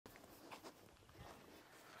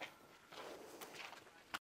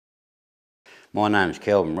My name's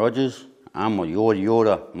Kelvin Rogers. I'm a Yorta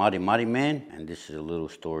Yorta Muddy man, and this is a little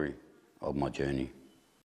story of my journey.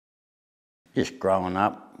 Just growing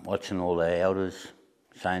up, watching all the elders,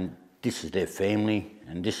 saying this is their family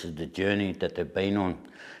and this is the journey that they've been on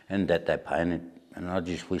and that they painted. And I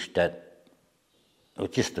just wish that it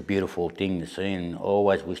was just a beautiful thing to see, and I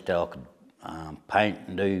always wished that I could paint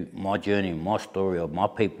and do my journey, my story of my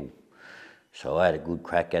people. So I had a good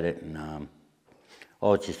crack at it, and I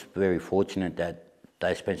was just very fortunate that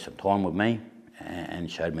they spent some time with me and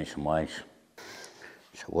showed me some ways.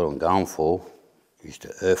 So what I'm going for is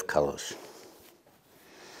the earth colours.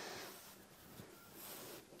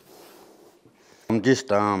 I'm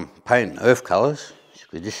just painting earth colours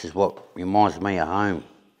because this is what reminds me of home.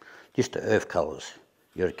 Just the earth colours.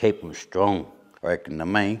 You got to keep them strong. I reckon to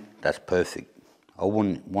me, that's perfect. I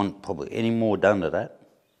wouldn't want probably any more done to that.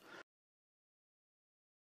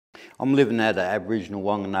 I'm living at the Aboriginal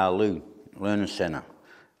Wanganarlu Learning Centre.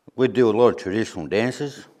 We do a lot of traditional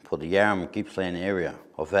dances for the Yarram and Gippsland area.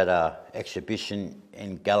 I've had an exhibition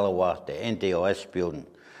in Galloway, the NDIS building.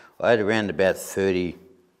 I had around about 30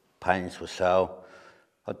 paintings for sale.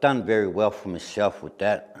 I've done very well for myself with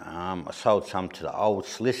that. I sold some to the old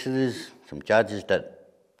solicitors, some judges that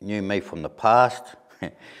knew me from the past.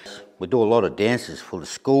 We do a lot of dances for the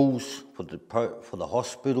schools, for the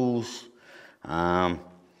hospitals.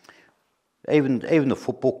 Even the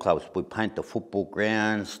football clubs, we paint the football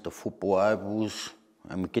grounds, the football ovals,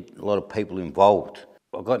 and we get a lot of people involved.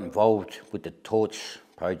 I got involved with the Torch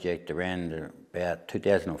project around about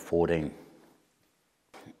 2014.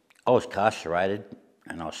 I was incarcerated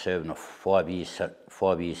and I was serving a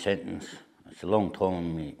 5-year sentence. It's a long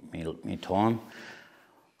time in my time.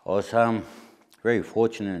 I was very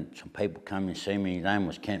fortunate. Some people came and see me. His name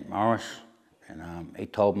was Kent Morris, and he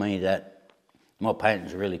told me that my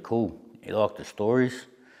paintings are really cool. He liked the stories,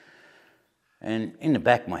 and in the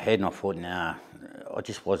back of my head, I thought, nah, I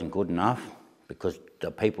just wasn't good enough, because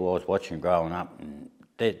the people I was watching growing up, and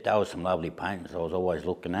there were some lovely paintings I was always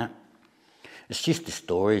looking at. It's just the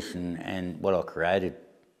stories and what I created.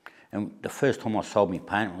 And the first time I sold my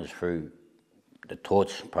painting was through the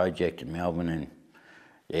Torch project in Melbourne, and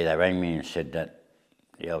yeah, they rang me and said that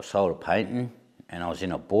I sold a painting and I was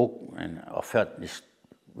in a book, and I felt just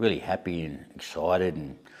really happy and excited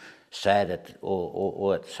and sad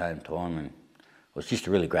all at the same time, and it was just a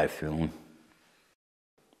really great feeling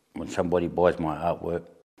when somebody buys my artwork.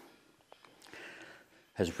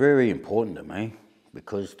 It's very important to me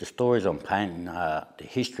because the stories I'm painting are the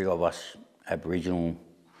history of us Aboriginal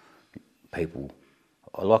people.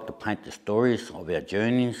 I like to paint the stories of our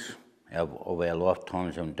journeys, of our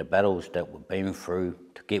lifetimes, and the battles that we've been through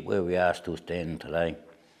to get where we are still standing today.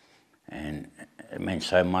 And it means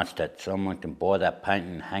so much that someone can buy that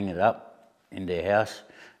painting and hang it up in their house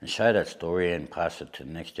and show that story and pass it to the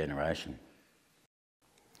next generation.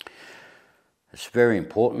 It's very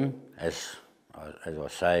important, as I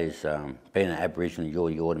say, is being an Aboriginal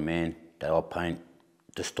Yorta Yorta man, that I paint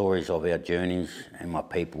the stories of our journeys and my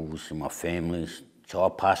peoples and my families, so I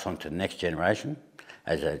pass on to the next generation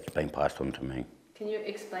as it's been passed on to me. Can you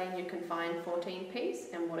explain your confined 14 piece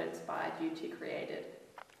and what inspired you to create it?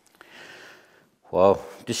 Well,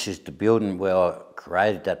 this is the building where I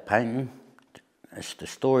created that painting. It's the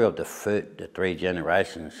story of the 3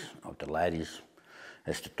 generations of the ladies.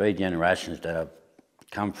 It's the 3 generations that have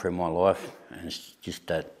come through my life, and it's just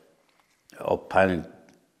that I've painted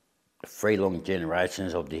the 3 long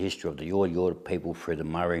generations of the history of the Yorta Yorta people through the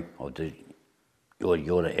Murray, of the Yorta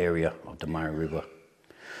Yorta area of the Murray River.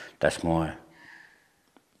 That's my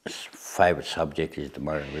favourite subject, is the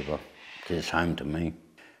Murray River, because it's home to me.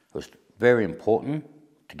 It was very important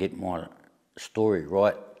to get my story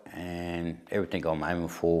right and everything I'm aiming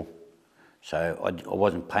for. So I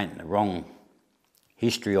wasn't painting the wrong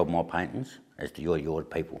history of my paintings as the Yorta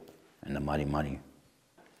Yorta people and the Muddy.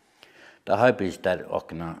 The hope is that I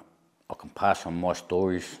can pass on my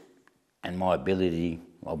stories and my ability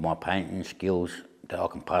of my painting skills, that I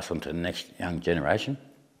can pass on to the next young generation,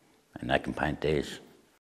 and they can paint theirs.